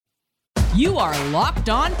You are Locked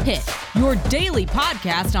On Pitt, your daily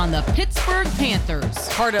podcast on the Pittsburgh Panthers.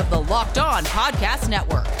 Part of the Locked On Podcast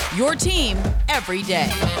Network, your team every day.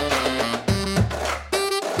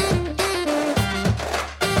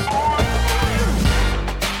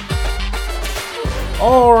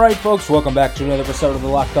 All right, folks, welcome back to another episode of the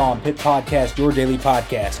Locked On Pitt Podcast, your daily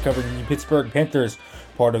podcast covering the Pittsburgh Panthers,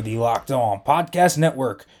 part of the Locked On Podcast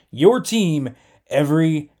Network, your team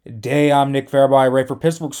every day. I'm Nick Farabaugh. I write for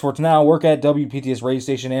Pittsburgh Sports Now, work at WPTS radio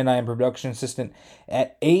station, and I am production assistant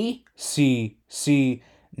at ACC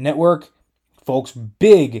Network. Folks,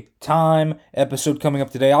 big time episode coming up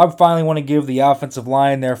today. I finally want to give the offensive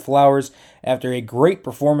line their flowers after a great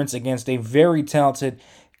performance against a very talented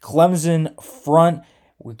Clemson front.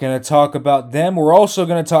 We're going to talk about them. We're also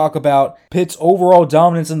going to talk about Pitt's overall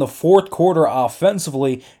dominance in the fourth quarter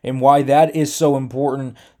offensively and why that is so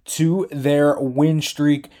important to their win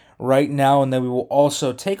streak right now. And then we will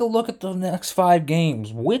also take a look at the next 5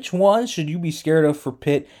 games. Which ones should you be scared of for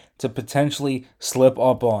Pitt to potentially slip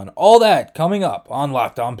up on? All that coming up on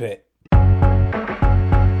Locked On Pitt.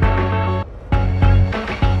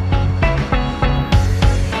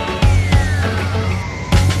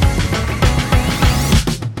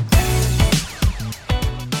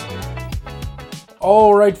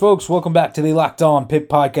 All right, folks, welcome back to the Locked On Pitt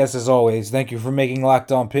podcast as always. Thank you for making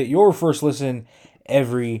Locked On Pitt your first listen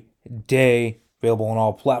every day. Available on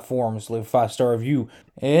all platforms. Leave a 5-star review.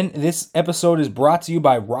 And this episode is brought to you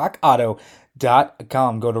by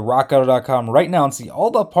RockAuto.com. Go to RockAuto.com right now and see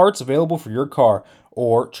all the parts available for your car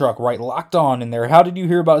or truck. Write Locked On in there. How did you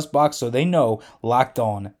hear about this box? So they know Locked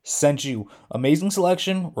On sent you. Amazing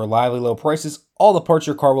selection, reliably low prices, all the parts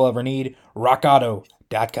your car will ever need.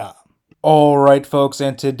 RockAuto.com. All right, folks,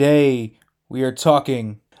 and today we are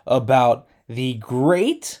talking about the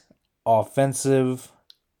great offensive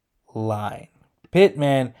line. Pitt,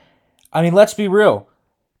 man, I mean, let's be real.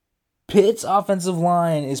 Pitt's offensive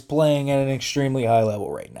line is playing at an extremely high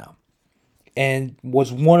level right now and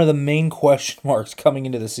was one of the main question marks coming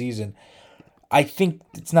into the season. I think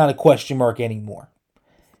it's not a question mark anymore.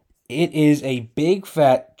 It is a big,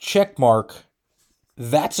 fat check mark.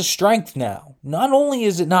 That's a strength now. Not only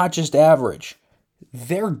is it not just average,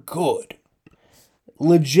 they're good.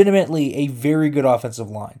 Legitimately a very good offensive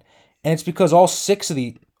line. And it's because all six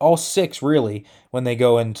really, when they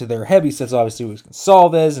go into their heavy sets, obviously with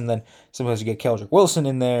Gonsalves, and then sometimes you get Keldrick Wilson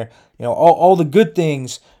in there. You know, all the good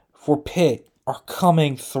things for Pitt are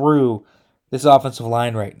coming through this offensive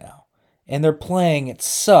line right now. And they're playing at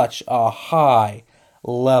such a high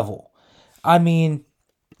level. I mean,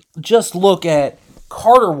 just look at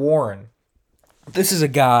Carter Warren. This is a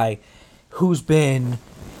guy who's been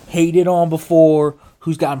hated on before,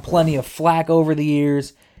 who's gotten plenty of flack over the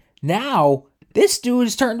years. Now, this dude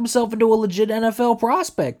has turned himself into a legit NFL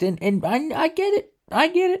prospect. And I get it. I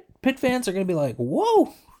get it. Pitt fans are going to be like,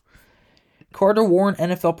 whoa. Carter Warren,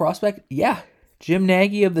 NFL prospect? Yeah. Jim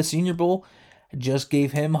Nagy of the Senior Bowl just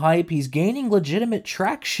gave him hype. He's gaining legitimate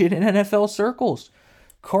traction in NFL circles.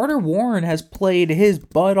 Carter Warren has played his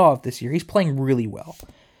butt off this year. He's playing really well.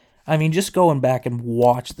 I mean, just going back and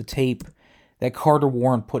watch the tape that Carter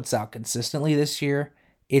Warren puts out consistently this year,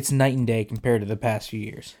 it's night and day compared to the past few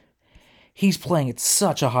years. He's playing at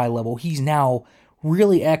such a high level. He's now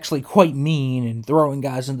really actually quite mean and throwing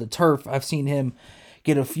guys into the turf. I've seen him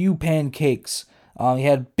get a few pancakes. He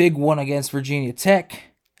had a big one against Virginia Tech.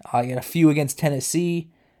 He had a few against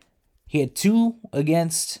Tennessee. He had 2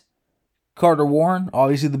 against Carter Warren.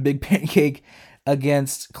 Obviously, the big pancake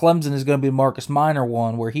against Clemson is going to be Marcus Minor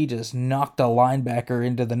one, where he just knocked a linebacker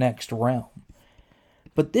into the next realm.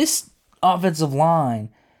 But this offensive line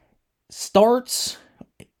starts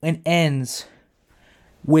and ends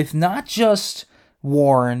with not just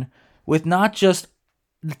Warren, with not just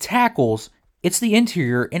the tackles, it's the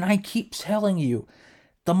interior. And I keep telling you,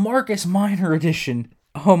 the Marcus Minor edition,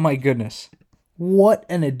 oh my goodness, what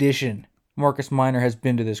an addition Marcus Minor has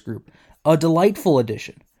been to this group. A delightful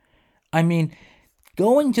addition. I mean,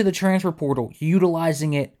 going to the transfer portal,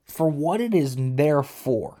 utilizing it for what it is there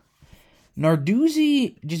for.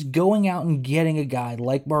 Narduzzi just going out and getting a guy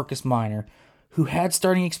like Marcus Minor, who had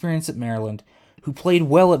starting experience at Maryland, who played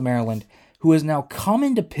well at Maryland, who has now come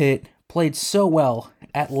into Pitt, played so well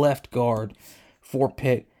at left guard for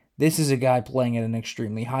Pitt. This is a guy playing at an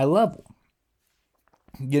extremely high level.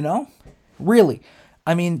 You know? Really.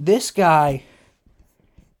 I mean, this guy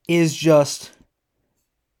is just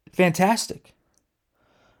fantastic.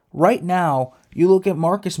 Right now, you look at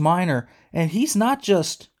Marcus Minor, and he's not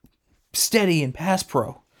just steady and pass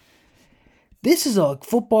pro. This is a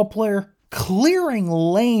football player clearing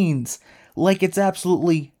lanes like it's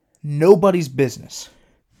absolutely nobody's business.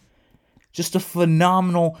 Just a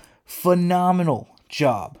phenomenal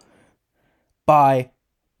job by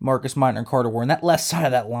Marcus Minor and Carter Warren. That left side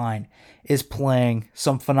of that line is playing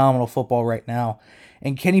some phenomenal football right now.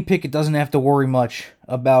 And Kenny Pickett doesn't have to worry much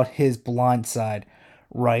about his blind side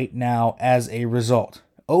right now as a result.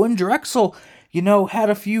 Owen Drexel, had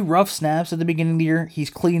a few rough snaps at the beginning of the year. He's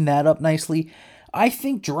cleaned that up nicely. I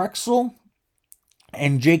think Drexel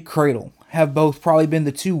and Jake Cradle have both probably been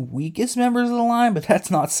the two weakest members of the line, but that's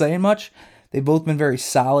not saying much. They've both been very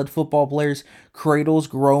solid football players. Cradle's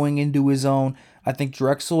growing into his own. I think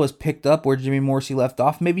Drexel has picked up where Jimmy Morrissey left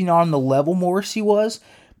off. Maybe not on the level Morrissey was,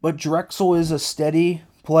 but Drexel is a steady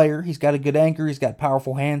player. He's got a good anchor. He's got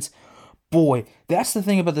powerful hands. Boy, that's the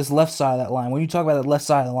thing about this left side of that line. When you talk about that left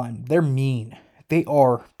side of the line, they're mean. They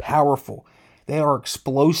are powerful. They are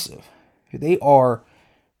explosive. They are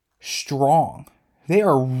strong. They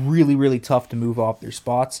are really, really tough to move off their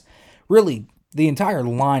spots. Really, the entire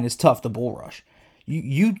line is tough to bull rush.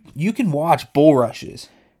 You can watch bull rushes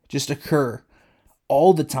just occur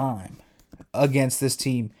all the time against this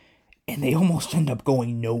team, and they almost end up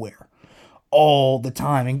going nowhere all the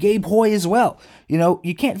time. And Gabe Hoy as well.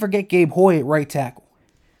 You can't forget Gabe Hoy at right tackle.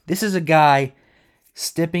 This is a guy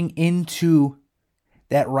stepping into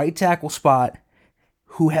that right tackle spot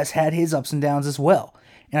who has had his ups and downs as well.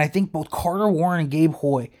 And I think both Carter Warren and Gabe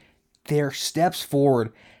Hoy, their steps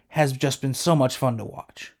forward has just been so much fun to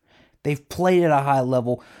watch. They've played at a high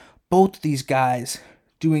level. Both of these guys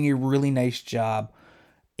doing a really nice job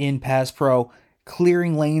in pass pro,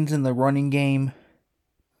 clearing lanes in the running game.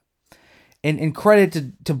 And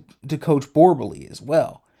credit to Coach Borbely as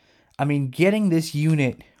well. I mean, getting this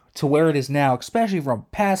unit to where it is now, especially from a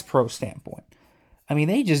pass pro standpoint. I mean,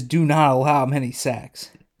 they just do not allow many sacks.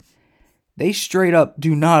 They straight up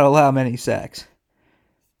do not allow many sacks.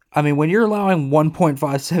 I mean, when you're allowing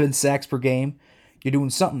 1.57 sacks per game, you're doing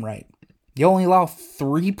something right. You only allow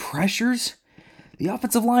 3 pressures? The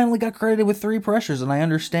offensive line only got credited with 3 pressures, and I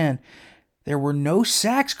understand there were no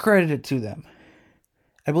sacks credited to them.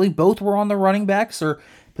 I believe both were on the running backs or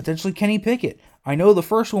potentially Kenny Pickett. I know the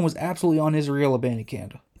first one was absolutely on Israel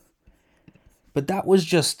Abanikanda. But that was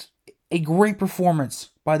just a great performance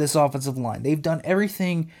by this offensive line. They've done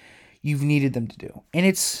everything you've needed them to do. And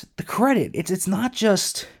it's the credit. It's not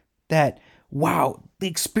just that, wow, the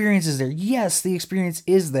experience is there. Yes, the experience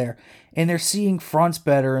is there. And they're seeing fronts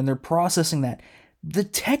better and they're processing that. The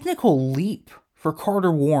technical leap for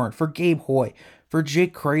Carter Warren, for Gabe Hoy, for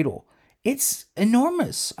Jake Cradle, it's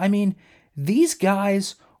enormous. I mean, these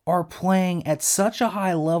guys are playing at such a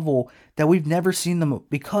high level that we've never seen them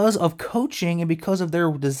because of coaching and because of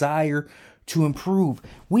their desire to improve.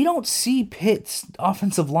 We don't see Pitt's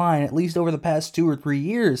offensive line, at least over the past 2 or 3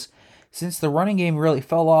 years, since the running game really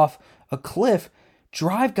fell off a cliff,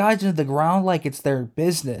 drive guys into the ground like it's their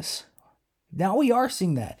business. Now we are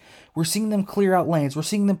seeing that. We're seeing them clear out lanes. We're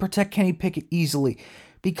seeing them protect Kenny Pickett easily.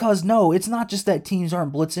 Because no, it's not just that teams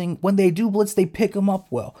aren't blitzing. When they do blitz, they pick them up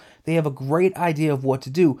well. They have a great idea of what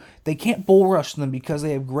to do. They can't bull rush them because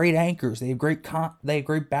they have great anchors. They have great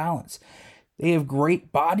balance. They have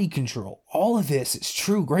great body control. All of this is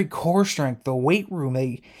true. Great core strength. The weight room,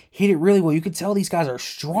 they hit it really well. You can tell these guys are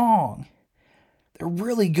strong. They're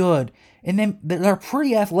really good. And then they're a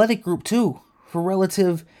pretty athletic group too, for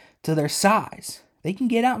relative to their size. They can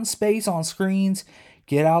get out in space on screens,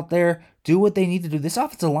 get out there, do what they need to do. This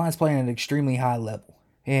offensive line is playing at an extremely high level,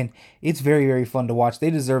 and it's very, very fun to watch.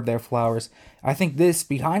 They deserve their flowers. I think it's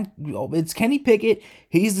Kenny Pickett.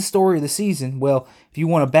 He's the story of the season. Well, if you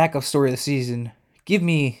want a backup story of the season, give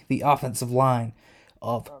me the offensive line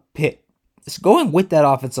of Pitt. So going with that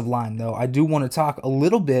offensive line, though, I do want to talk a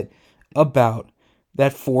little bit about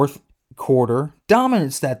that fourth quarter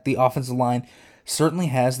dominance that the offensive line certainly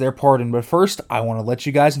has their part in. But first, I want to let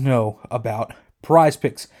you guys know about Prize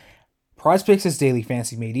Picks. Prize Picks is daily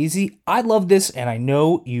fantasy made easy. I love this, and I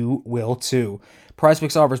know you will too. Prize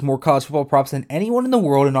Picks offers more college football props than anyone in the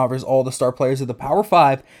world and offers all the star players of the Power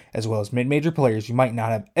 5, as well as mid-major players you might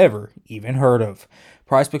not have ever even heard of.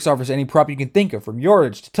 Prize Picks offers any prop you can think of, from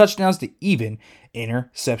yardage to touchdowns to even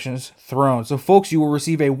interceptions thrown. So folks, you will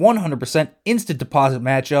receive a 100% instant deposit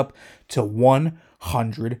match up to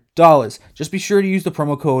 $100. Just be sure to use the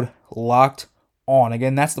promo code LOCKEDON.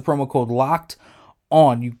 Again, that's the promo code LOCKEDON.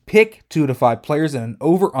 You pick 2 to 5 players and an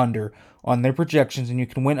over-under on their projections, and you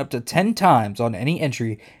can win up to 10 times on any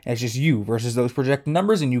entry. It's just you versus those projected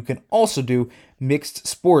numbers, and you can also do mixed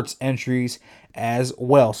sports entries as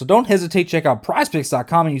well. So don't hesitate. Check out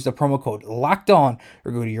prizepicks.com and use the promo code LOCKEDON,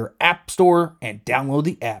 or go to your app store and download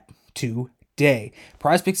the app today.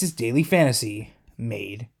 Prize Picks is daily fantasy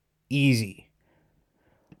made easy.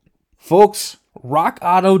 Folks,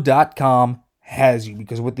 RockAuto.com has you,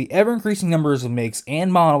 because with the ever-increasing numbers of makes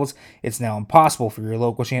and models, it's now impossible for your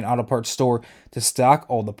local chain auto parts store to stock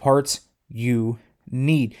all the parts you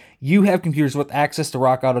need. You have computers with access to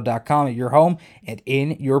RockAuto.com at your home and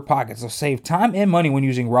in your pocket, so save time and money when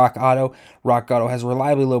using Rock Auto. Rock Auto has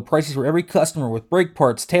reliably low prices for every customer with brake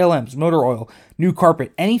parts, tail lamps, motor oil, new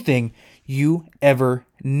carpet, anything you ever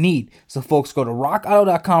need. So folks, go to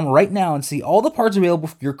RockAuto.com right now and see all the parts available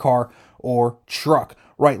for your car or truck.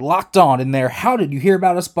 Right, Locked On in there. How did you hear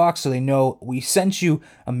about us box, so they know we sent you.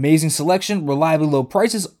 Amazing selection, reliably low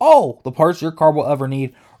prices, all the parts your car will ever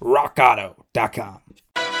need. RockAuto.com.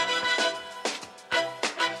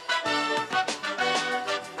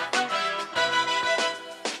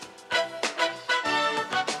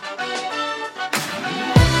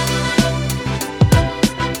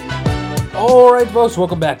 All right, folks,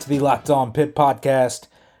 welcome back to the Locked On Pitt podcast.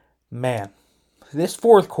 Man, this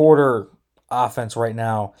fourth quarter offense right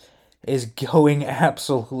now is going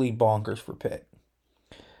absolutely bonkers for Pitt.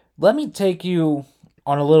 Let me take you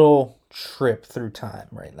on a little trip through time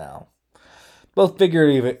right now, both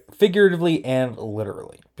figuratively and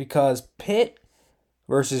literally, because Pitt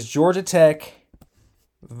versus Georgia Tech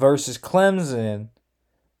versus Clemson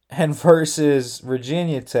and versus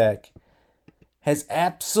Virginia Tech has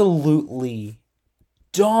absolutely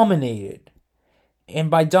dominated. And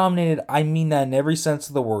by dominated, I mean that in every sense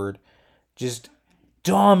of the word. Just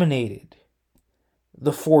dominated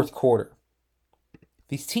the fourth quarter.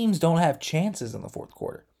 These teams don't have chances in the fourth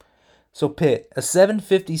quarter. So Pitt, a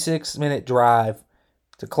 7:56-minute drive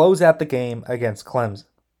to close out the game against Clemson.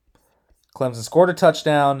 Clemson scored a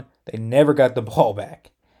touchdown. They never got the ball back.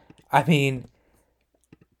 I mean,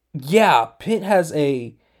 yeah, Pitt has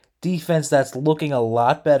a defense that's looking a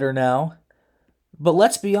lot better now. But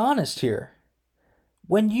let's be honest here.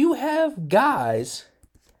 When you have guys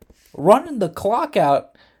running the clock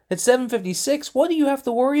out at 7:56, what do you have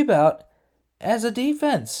to worry about as a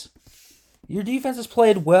defense? Your defense has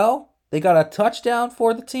played well. They got a touchdown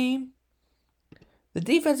for the team. The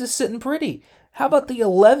defense is sitting pretty. How about the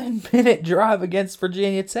 11-minute drive against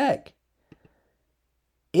Virginia Tech?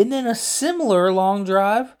 And then a similar long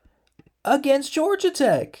drive against Georgia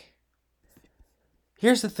Tech.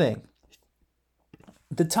 Here's the thing.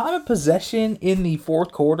 The time of possession in the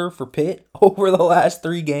fourth quarter for Pitt over the last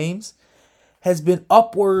 3 games has been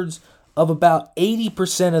upwards of about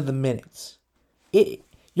 80% of the minutes.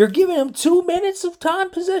 You're giving them 2 minutes of time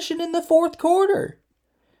possession in the fourth quarter.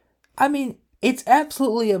 I mean, it's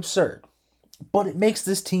absolutely absurd. But it makes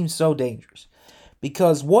this team so dangerous.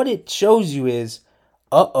 Because what it shows you is,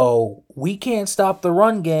 we can't stop the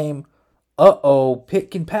run game.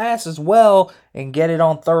 Pitt can pass as well and get it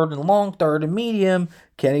on third and long, third and medium.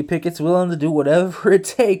 Kenny Pickett's willing to do whatever it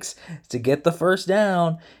takes to get the first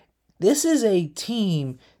down. This is a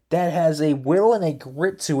team that has a will and a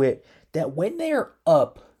grit to it that when they are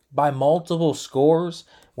up by multiple scores,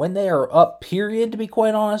 when they are up, period, to be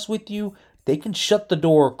quite honest with you, they can shut the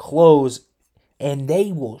door, close, and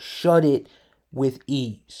they will shut it with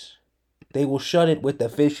ease. They will shut it with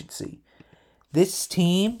efficiency. This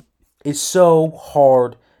team is so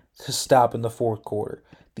hard to stop in the fourth quarter.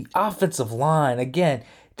 The offensive line, again,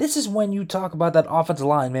 this is when you talk about that offensive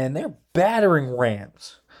line, man. They're battering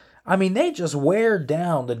rams. I mean, they just wear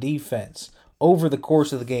down the defense over the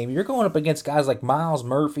course of the game. You're going up against guys like Myles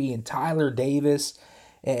Murphy and Tyler Davis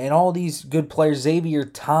and all these good players, Xavier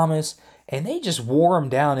Thomas, and they just wore them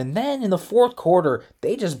down. And then in the fourth quarter,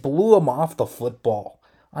 they just blew them off the football.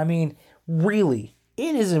 I mean, really,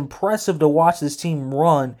 it is impressive to watch this team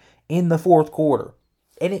run in the fourth quarter.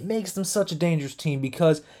 And it makes them such a dangerous team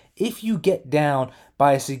because if you get down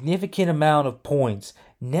by a significant amount of points,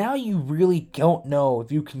 now you really don't know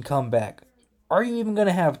if you can come back. Are you even going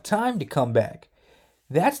to have time to come back?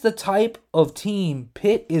 That's the type of team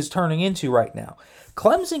Pitt is turning into right now.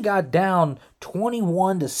 Clemson got down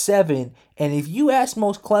 21-7, and if you ask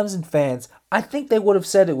most Clemson fans, I think they would have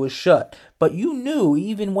said it was shut. But you knew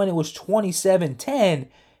even when it was 27-10,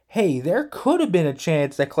 hey, there could have been a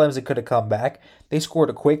chance that Clemson could have come back. They scored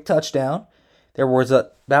a quick touchdown. There was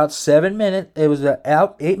about 7 minutes. It was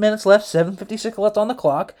out 8 minutes left, 7:56 left on the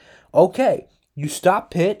clock. Okay, you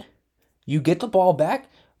stop Pitt. You get the ball back.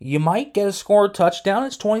 You might get a scored touchdown.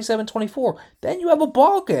 It's 27-24. Then you have a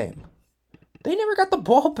ball game. They never got the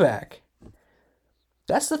ball back.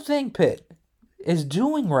 That's the thing Pitt is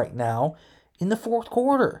doing right now in the fourth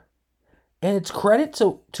quarter. And it's credit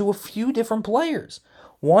to a few different players.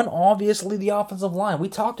 One, obviously, the offensive line. We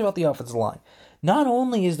talked about the offensive line. Not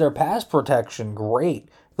only is their pass protection great,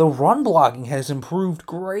 the run blocking has improved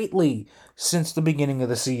greatly since the beginning of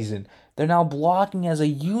the season. They're now blocking as a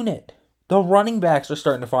unit The running backs are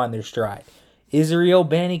starting to find their stride. Israel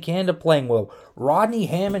Abanikanda playing well. Rodney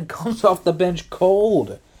Hammond comes off the bench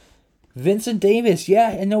cold. Vincent Davis,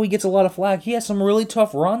 yeah, I know he gets a lot of flack. He has some really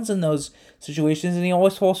tough runs in those situations, and he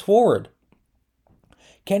always falls forward.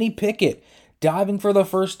 Kenny Pickett diving for the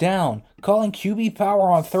first down, calling QB power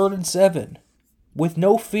on 3rd and 7 with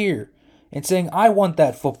no fear, and saying, I want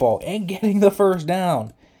that football, and getting the first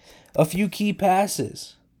down. A few key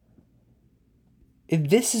passes.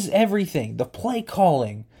 This is everything. The play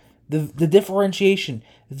calling, the differentiation,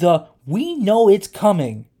 we know it's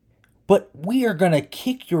coming, but we are going to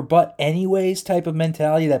kick your butt anyways type of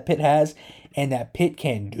mentality that Pitt has and that Pitt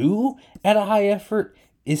can do at a high effort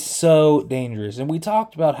is so dangerous. And we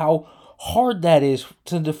talked about how hard that is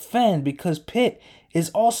to defend because Pitt is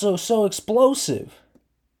also so explosive.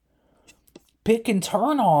 Pitt can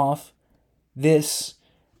turn off this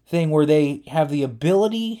thing where they have the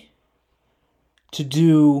ability to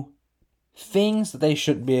do things that they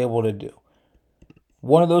shouldn't be able to do.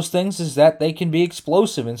 One of those things is that they can be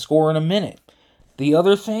explosive and score in a minute. The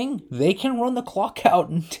other thing, they can run the clock out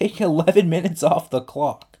and take 11 minutes off the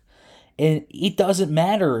clock. And it doesn't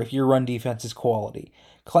matter if your run defense is quality.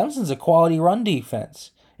 Clemson's a quality run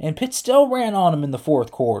defense. And Pitt still ran on them in the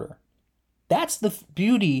fourth quarter. That's the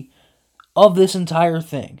beauty of this entire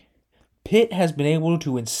thing. Pitt has been able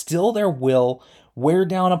to instill their will, wear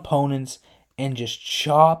down opponents, and just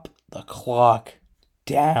chop the clock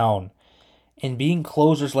down. And being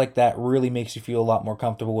closers like that really makes you feel a lot more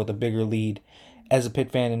comfortable with a bigger lead as a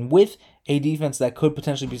Pitt fan. And with a defense that could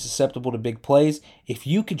potentially be susceptible to big plays, if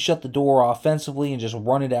you could shut the door offensively and just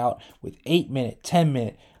run it out with 8-minute,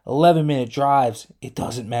 10-minute, 11-minute drives, it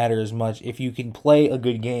doesn't matter as much if you can play a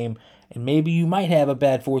good game. And maybe you might have a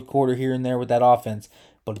bad fourth quarter here and there with that offense,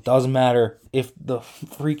 but it doesn't matter if the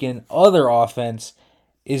freaking other offense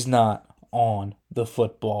is not on the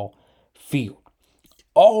football field.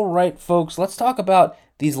 All right, folks, let's talk about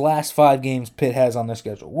these last 5 games Pitt has on their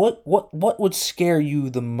schedule. What would scare you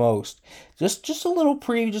the most? Just a little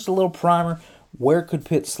preview, just a little primer. Where could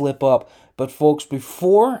Pitt slip up? But folks,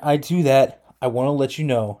 before I do that, I want to let you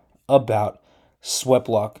know about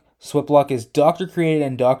Sweatblock. Sweatblock is doctor-created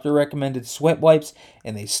and doctor-recommended sweat wipes,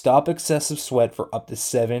 and they stop excessive sweat for up to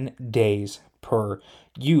 7 days per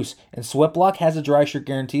use. And Sweatblock has a dry shirt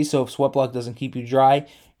guarantee, so if Sweatblock doesn't keep you dry,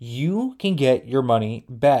 you can get your money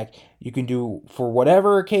back. You can do for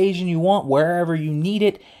whatever occasion you want, wherever you need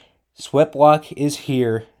it. Sweatblock is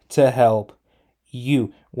here to help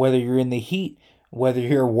you. Whether you're in the heat, whether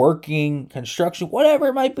you're working construction, whatever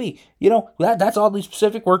it might be. You know, that's oddly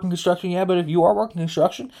specific, working construction, yeah, but if you are working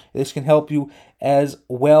construction, this can help you as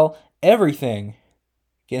well. Everything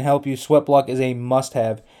can help you. Sweatblock is a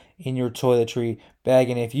must-have in your toiletry bag.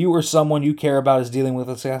 And if you or someone you care about is dealing with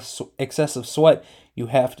excessive sweat, you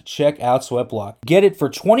have to check out Sweatblock. Get it for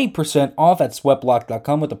 20% off at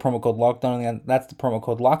sweatblock.com with the promo code LOCKEDON. And that's the promo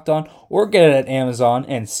code LOCKEDON. Or get it at Amazon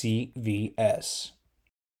and CVS.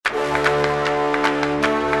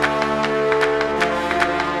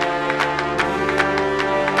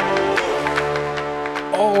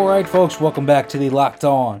 All right, folks, welcome back to the Locked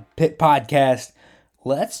On Pitt Podcast.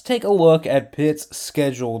 Let's take a look at Pitt's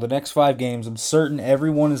schedule. The next 5 games, I'm certain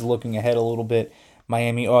everyone is looking ahead a little bit.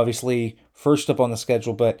 Miami, obviously, first up on the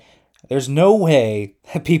schedule, but there's no way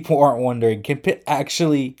that people aren't wondering, can Pitt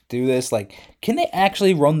actually do this? Like, can they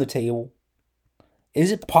actually run the table?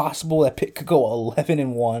 Is it possible that Pitt could go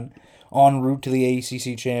 11-1 en route to the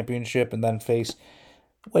ACC championship and then face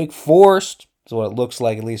Wake Forest? That's what it looks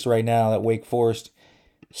like, at least right now, that Wake Forest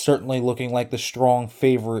certainly looking like the strong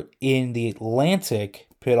favorite in the Atlantic.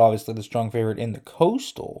 Pitt, obviously, the strong favorite in the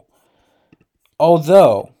Coastal.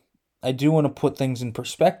 Although, I do want to put things in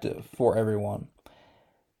perspective for everyone.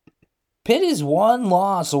 Pitt is 1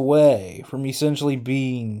 loss away from essentially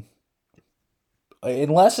being,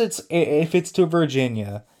 if it's to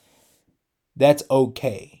Virginia, that's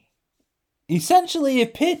okay. Essentially,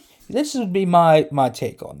 if Pitt, this would be my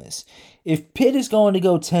take on this. If Pitt is going to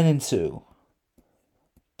go 10-2,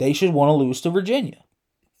 they should want to lose to Virginia.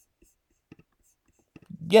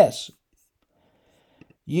 Yes.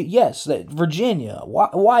 Yes, Virginia.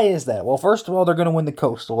 Why is that? Well, first of all, they're going to win the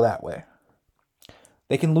Coastal that way.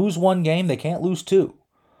 They can lose 1 game. They can't lose 2.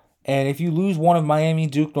 And if you lose one of Miami,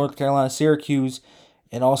 Duke, North Carolina, Syracuse,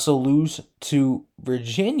 and also lose to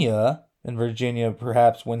Virginia, and Virginia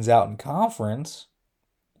perhaps wins out in conference,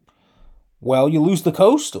 well, you lose the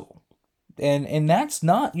Coastal. And that's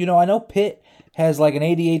not, I know Pitt has like an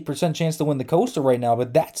 88% chance to win the Coastal right now,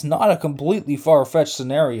 but that's not a completely far-fetched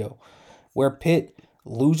scenario where Pitt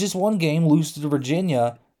loses 1 game, loses to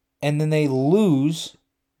Virginia, and then they lose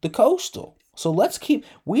the Coastal. So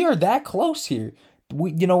we are that close here.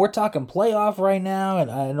 We're talking playoff right now,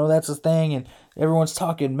 and I know that's a thing, and everyone's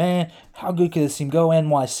talking, man, how good could this team go?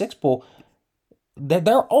 NY6 Bowl.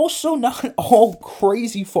 They're also not all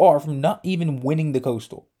crazy far from not even winning the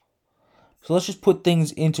Coastal. So let's just put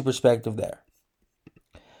things into perspective there.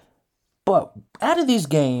 But out of these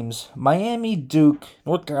games, Miami, Duke,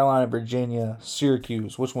 North Carolina, Virginia,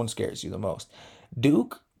 Syracuse, which one scares you the most?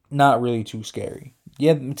 Duke, not really too scary.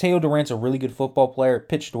 Yeah, Mateo Durant's a really good football player.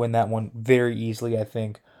 Pitt should win that one very easily, I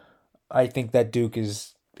think. I think that Duke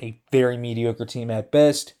is a very mediocre team at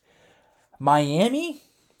best. Miami,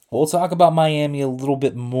 we'll talk about Miami a little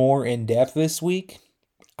bit more in depth this week.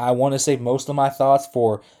 I want to save most of my thoughts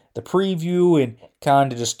for the preview and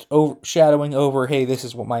kind of just overshadowing over, hey, this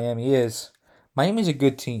is what Miami is. Miami's a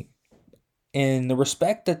good team in the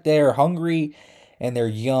respect that they're hungry and they're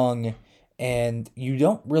young and you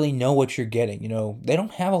don't really know what you're getting. They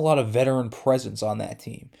don't have a lot of veteran presence on that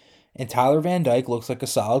team. And Tyler Van Dyke looks like a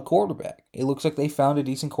solid quarterback. It looks like they found a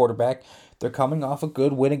decent quarterback. They're coming off a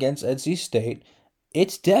good win against NC State.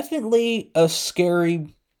 It's definitely a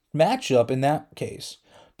scary matchup in that case,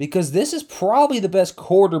 because this is probably the best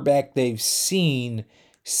quarterback they've seen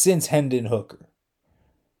since Hendon Hooker.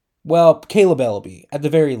 Well, Caleb Ellaby, at the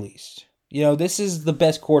very least. This is the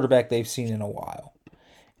best quarterback they've seen in a while.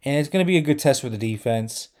 And it's going to be a good test for the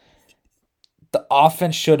defense. The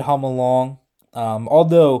offense should hum along.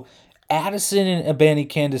 Although Addison and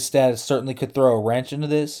Abanikanda certainly could throw a wrench into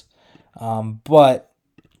this. But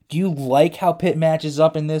do you like how Pitt matches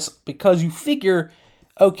up in this? Because you figure,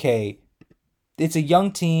 okay, it's a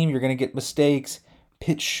young team. You're going to get mistakes.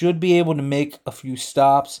 Pitt should be able to make a few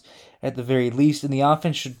stops at the very least. And the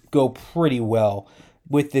offense should go pretty well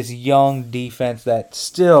with this young defense that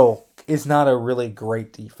still is not a really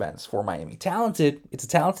great defense for Miami. Talented. It's a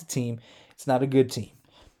talented team. It's not a good team.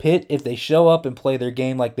 Pitt, if they show up and play their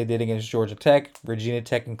game like they did against Georgia Tech, Virginia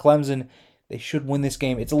Tech, and Clemson, they should win this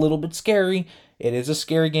game. It's a little bit scary. It is a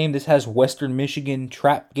scary game. This has Western Michigan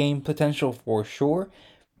trap game potential for sure,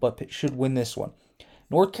 but Pitt should win this one.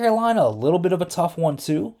 North Carolina, a little bit of a tough one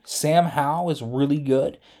too. Sam Howell is really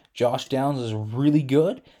good. Josh Downs is really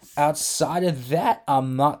good. Outside of that,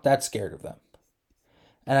 I'm not that scared of them.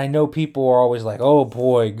 And I know people are always like, oh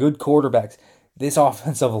boy, good quarterbacks. This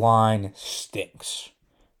offensive line stinks.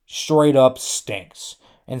 Straight up stinks.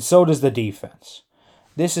 And so does the defense.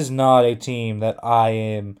 This is not a team that I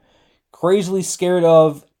am crazily scared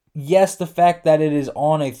of. Yes, the fact that it is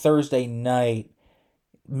on a Thursday night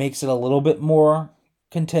makes it a little bit more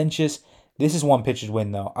contentious. This is one Pitt should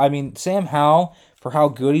win, though. I mean, Sam Howell, for how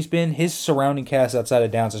good he's been, his surrounding cast outside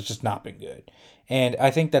of Downs has just not been good. And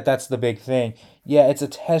I think that that's the big thing. Yeah, it's a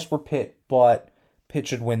test for Pitt, but Pitt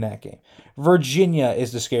should win that game. Virginia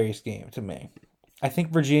is the scariest game to me. I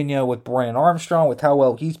think Virginia with Brennan Armstrong, with how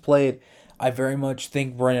well he's played, I very much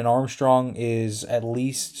think Brennan Armstrong is at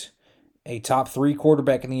least a top 3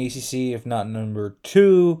 quarterback in the ACC, if not number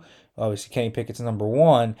 2. Obviously, Kenny Pickett's number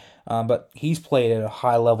 1, but he's played at a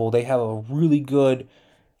high level. They have a really good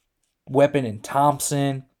weapon in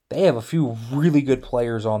Thompson. They have a few really good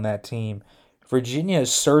players on that team. Virginia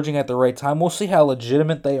is surging at the right time. We'll see how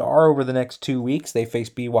legitimate they are over the next 2 weeks. They face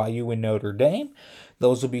BYU and Notre Dame.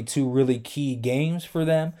 Those will be 2 really key games for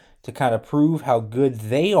them to kind of prove how good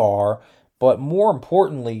they are. But more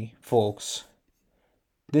importantly, folks,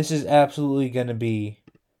 this is absolutely going to be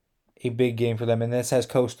a big game for them, and this has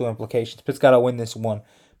coastal implications. Pitt's got to win this one,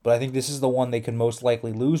 but I think this is the one they could most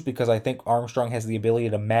likely lose because I think Armstrong has the ability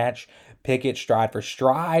to match Pickett stride for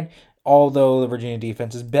stride, although the Virginia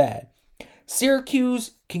defense is bad.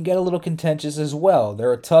 Syracuse can get a little contentious as well.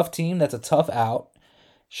 They're a tough team. That's a tough out.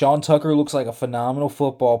 Sean Tucker looks like a phenomenal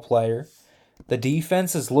football player. The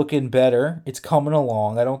defense is looking better. It's coming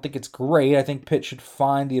along. I don't think it's great. I think Pitt should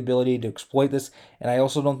find the ability to exploit this, and I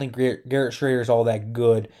also don't think Garrett Shrader is all that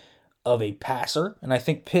good of a passer, and I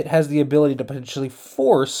think Pitt has the ability to potentially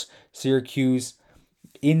force Syracuse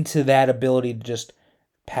into that ability to just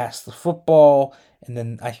pass the football, and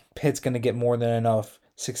then Pitt's going to get more than enough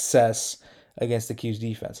success against the Q's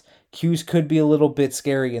defense. Q's could be a little bit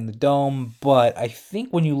scary in the dome, but I think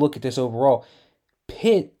when you look at this overall,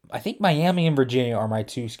 Pitt, I think Miami and Virginia are my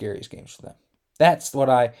 2 scariest games for them. That's what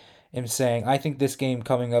I am saying. I think this game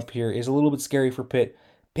coming up here is a little bit scary for Pitt.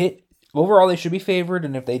 Pitt, overall, they should be favored,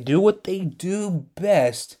 and if they do what they do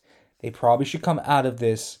best, they probably should come out of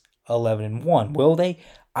this 11-1. Will they?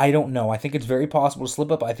 I don't know. I think it's very possible to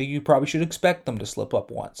slip up. I think you probably should expect them to slip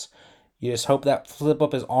up once. You just hope that slip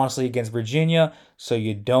up is honestly against Virginia, so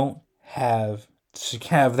you don't have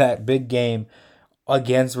that big game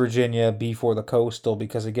against Virginia before the Coastal,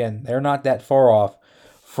 because again, they're not that far off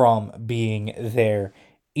from being there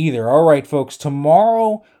either. All right, folks,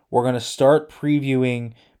 tomorrow we're going to start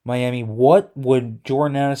previewing Miami. What would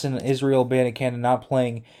Jordan Addison and Israel Abanikanda not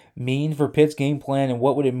playing mean for Pitt's game plan, and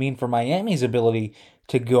what would it mean for Miami's ability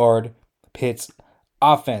to guard Pitt's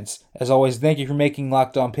offense? As always, thank you for making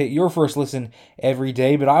Locked On Pitt your first listen every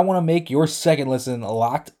day, but I want to make your second listen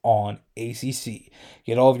Locked On ACC.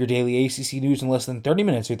 Get all of your daily ACC news in less than 30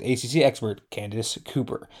 minutes with ACC expert Candace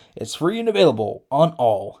Cooper. It's free and available on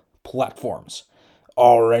all platforms.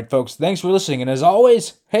 All right, folks, thanks for listening, and as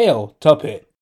always, hail to Pitt.